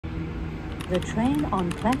The train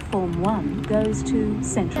on platform 1 goes to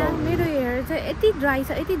Central. मेरो hair चाहिँ यति ड्राई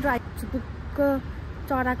छ यति ड्राई झुपुक्क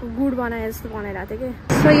चराको गुड बनाए जस्तो बनाइरहेको थियो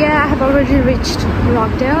के so yeah I have already reached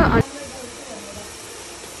रकडेल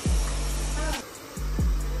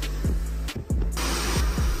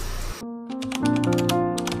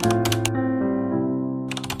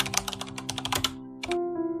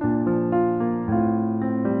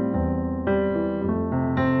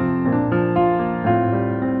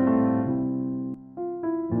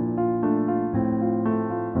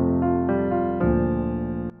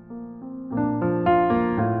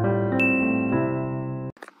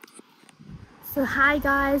So hi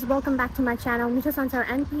guys, welcome back to my channel. Mito Sansar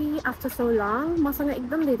NP. After so long, masanga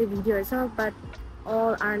ekdam धेरै भिडियोहरु छ but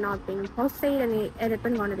all are not being posted and edit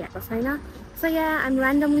पनि गर्न भ्याएको छैन. So yeah, I'm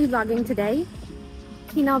randomly vlogging today.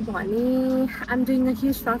 किनभने I'm doing a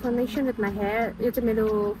huge transformation with my hair. यो चाहिँ मेरो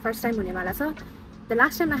first time हुने वाला छ. The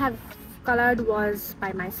last time I have colored was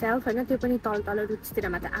by myself हैन त्यो पनि तल roots तिर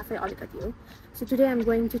मात्र आफै अलिकति हो. So today I'm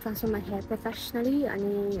going to transform my hair professionally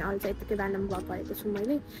अनि अहिले चाहिँ यतिकै random vlog गरेको छु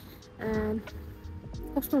मैले.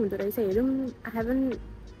 कस्तो हुँदो रहेछ हेरौँ I haven't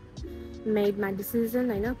made my decision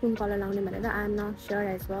हैन कुन कलर लाउने भनेर I am not sure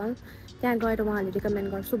as well त्यहाँ गएर उहाँले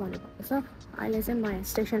रिकमेन्ड गर्छु भन्नुभएको छ अहिले चाहिँ म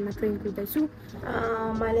स्टेसनमा ट्रेन कुर्दैछु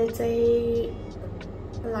मैले चाहिँ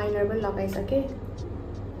लाइनर पनि लगाइसकेँ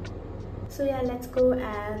so yeah let's go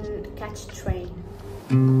and catch train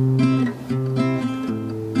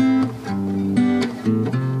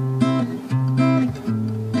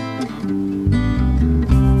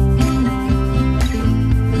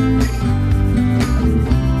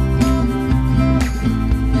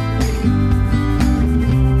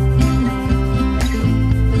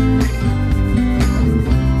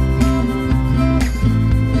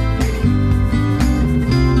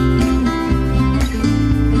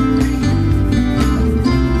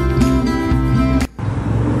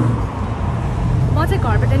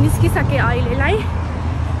निस्किसके अहिलेलाई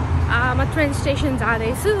म ट्रेन स्टेसन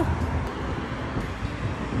जाँदैछु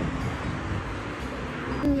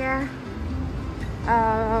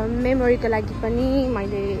मेमोरीको लागि पनि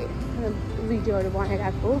मैले भिडियोहरू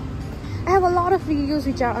बनाइरहेको I have a lot of videos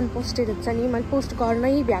which are unposted हुन्छ नि मैले पोस्ट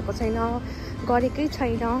गर्नै भ्याएको छैन गरेकै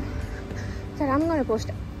छैन तर I'm gonna post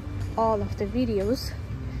all of the videos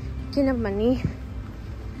किनभने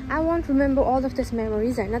I won't remember all of these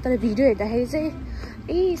memories हैन तर भिडियो हेर्दाखेरि चाहिँ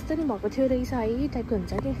यस्तो नि भएको थियो रहेछ है टाइपको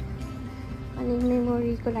हुन्छ के अनि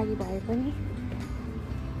मेमोरीको लागि भए पनि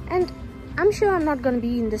and I'm sure I'm not going to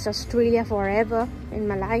be in this Australia forever in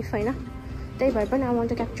my life हैन त्यही भएर पनि I want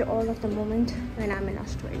to capture all of the moment when I'm in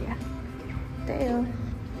Australia त्यही हो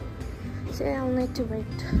so I'll need to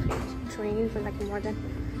wait train for like more than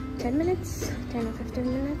 10 minutes 10 or 15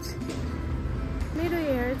 minutes मेरो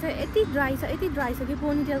hair चाहिँ यति dry छ कि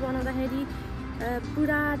पोनीटेल बनाउँदाखेरि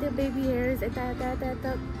पुरा त्यो बेबी हेयर्स यता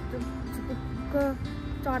झुपुक्क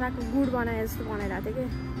चराको गुड बनाए जस्तो बनाइरहेको थियो कि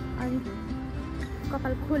अनि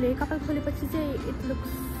कपाल खोलेपछि चाहिँ इट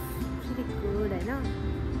लुक्स रियली गुड हैन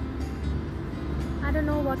I don't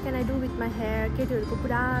know what can I do with my hair केटीहरूको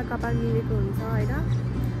पुरा कपाल मिलेको हुन्छ हैन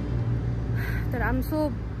तर आइ am so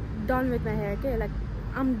done with my hair के लाइक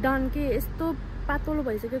आइ एम डन के यस्तो पातलो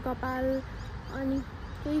भइसक्यो कपाल अनि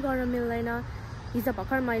केही गर्न मिल्दैन हिजो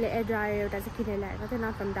भर्खर मैले एयर ड्रायर एउटा चाहिँ किनेर ल्याएको थिएँ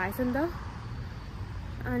नट फ्रम डाइसन द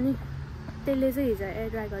अनि त्यसले चाहिँ हिजो एयर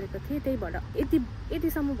ड्राई गरेको थिएँ त्यही भएर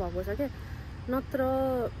यतिसम्म भएको छ क्या नत्र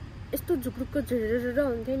यस्तो झुक्रुक्क झुरुरुर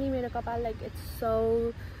हुन्थ्यो नि मेरो कपाल like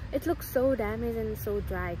it looks so damage and so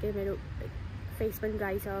dry के मेरो फेस पनि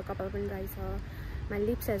ड्राई छ कपाल पनि ड्राई छ my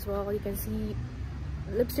lips as well you can C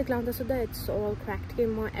lipstick लाउँदा सुधा इट्स अल क्र्याक्ड के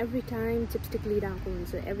म एभ्री टाइम चिपस्टिक लिइरहेको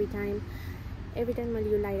हुन्छु एभ्री टाइम मैले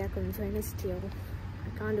यो लगाइरहेको हुन्छु होइन still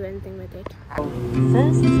I can't do anything with it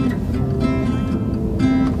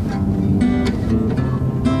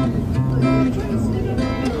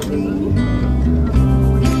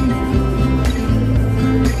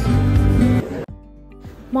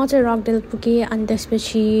म चाहिँ रकडेल पुगेँ अनि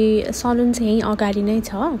त्यसपछि सलुन चाहिँ यहीँ अगाडि नै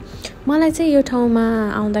छ मलाई चाहिँ यो ठाउँमा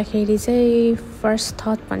आउँदाखेरि चाहिँ फर्स्ट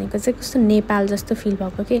थट भनेको चाहिँ कस्तो नेपाल जस्तो फिल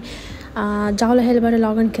भएको कि जाउलाखेलबाट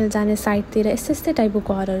लगनखेल जाने साइडतिर यस्तै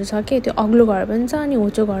टाइपको घरहरू छ कि त्यो अग्लो घर पनि छ अनि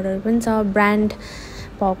होचो घरहरू पनि छ ब्रान्ड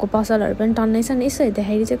भएको पसलहरू पनि टन्नै छ नि यसो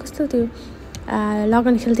हेर्दाखेरि चाहिँ कस्तो त्यो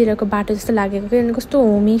लगनखेलतिरको बाटो जस्तो लागेको कि अनि कस्तो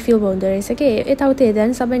होमी फिल हुँदो रहेछ कि यताउति हेर्दा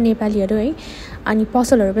पनि सबै नेपालीहरू है अनि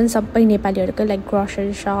पसलहरू पनि सबै नेपालीहरूकै like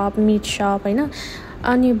grocery shop meet shop होइन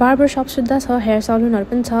अनि बार्बर शप सुद्धा छ, हेयर सलुनहरू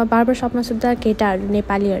पनि छ। बार्बर शपमा सुद्धा केटाहरू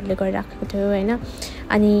नेपालीहरूले गरिराखेको थियो होइन,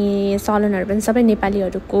 अनि सलुनहरू पनि सबै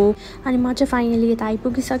नेपालीहरूको। अनि म चाहिँ फाइनली यता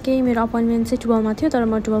आइपुगिसकेँ। मेरो अपोइन्टमेन्ट चाहिँ 12 मा थियो, तर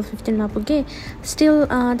म 12:15 मा पुगेँ। स्टिल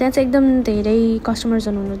त्यहाँ चाहिँ एकदम धेरै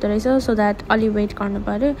कस्टमर्सहरू हुनुहुँदो रहेछ, सो द्याट अलि वेट गर्नु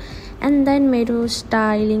पऱ्यो। एन्ड देन मेरो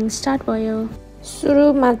स्टाइलिङ स्टार्ट भयो।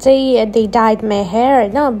 सुरुमा चाहिँ दे डाइड माई हेयर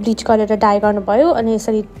होइन, ब्लिच गरेर डाई गर्नुभयो अनि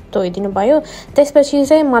यसरी धोइदिनु भयो। त्यसपछि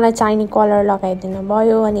चाहिँ मलाई चाहिने कलर लगाइदिनु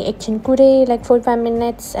भयो अनि एकछिन कुरेँ लाइक 4-5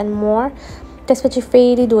 मिनट्स एन्ड मोर। त्यसपछि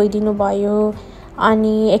फेरि धोइदिनु भयो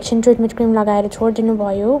अनि एकछिन ट्रिटमेन्ट क्रिम लगाएर छोडिदिनु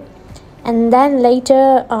भयो। And then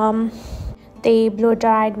later they blow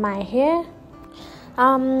dried my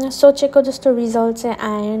hair. सोचेको जस्तो रिजल्ट चाहिँ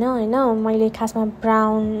आएन होइन। मैले खासमा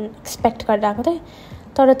ब्राउन एक्सपेक्ट गरेर आएको थिएँ,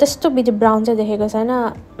 तर त्यस्तो बित्ति ब्राउन चाहिँ देखेको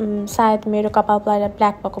छैन। सायद मेरो कपाल पहिला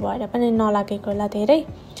ब्ल्याक भएको भएर पनि नलागेको होला धेरै।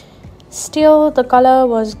 Still the colour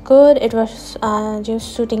was good, it was just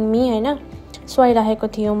shooting me होइन। सुहाइरहेको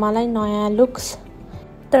थियो मलाई नयाँ लुक्स।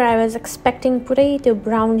 तर आई वाज एक्सपेक्टिङ पुरै त्यो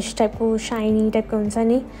ब्राउनिस टाइपको साइनी टाइपको हुन्छ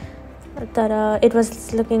नि, तर it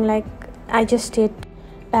was looking like I just did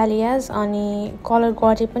Balayage। अनि कलर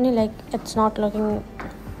गरे पनि लाइक इट्स नट लुकिङ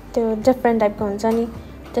त्यो डिफ्रेन्ट टाइपको हुन्छ नि,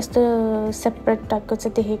 त्यस्तो सेपरेट टाइपको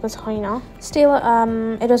चाहिँ देखेको छैन। Still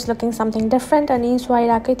it was looking something different अनि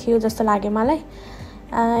सुहाइरहेकै थियो जस्तो लाग्यो मलाई।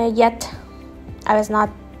 Yet I was not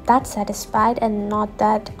that satisfied and not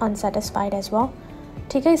that unsatisfied as well.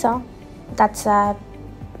 ठिकै छ, द्याट्स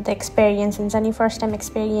द एक्सपिरियन्स हुन्छ नि, फर्स्ट टाइम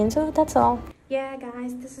एक्सपिरियन्स हो, that's all. Yeah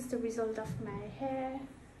guys, this is the result of my hair.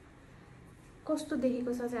 कस्तो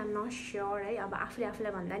देखेको छ चाहिँ आम नट स्योर है। अब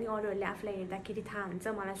आफूलाई भन्दा नि अरूहरूले आफूलाई हेर्दाखेरि थाहा हुन्छ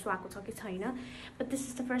मलाई सुहाएको छ कि छैन। But this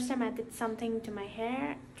is the first time I did something to my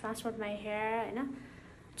hair, transfer my hair होइन,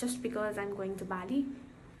 just because I am going to बाली।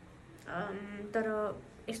 तर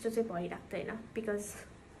यस्तो चाहिँ भइरहेको थिएन because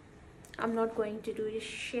I am not going to do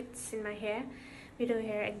sets in my hair. मेरो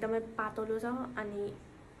hair एकदमै पातलो छ अनि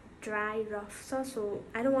ड्राई रफ छ, so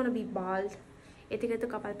I don't want be bald. यतिकै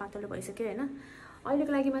त कपाल पातलो भइसक्यो होइन।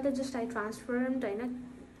 अहिलेको लागि मात्रै जस्ट आई ट्रान्सफर्म्ड होइन।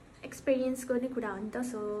 एक्सपिरियन्स गर्ने कुरा हो नि त,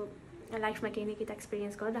 सो लाइफमा केही न केही त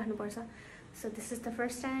experience गरिराख्नुपर्छ। So this is the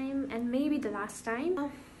first time and maybe the last time.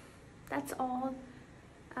 That's all.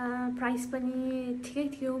 Price पनि ठिकै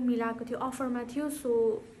थियो, मिलाएको थियो, अफरमा थियो, सो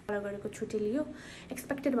कलर गरेको छुट्टी लियो।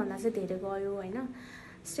 एक्सपेक्टेड भन्दा चाहिँ धेरै गयो होइन।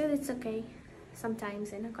 स्टिल इट्स ओके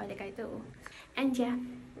समटाइम्स होइन, कहिलेकाहीँ त हो। And yeah,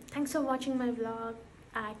 thanks for watching my vlog.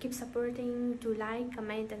 Keep supporting, do like,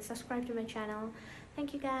 comment and subscribe to my channel.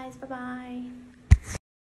 Thank you guys, bye bye.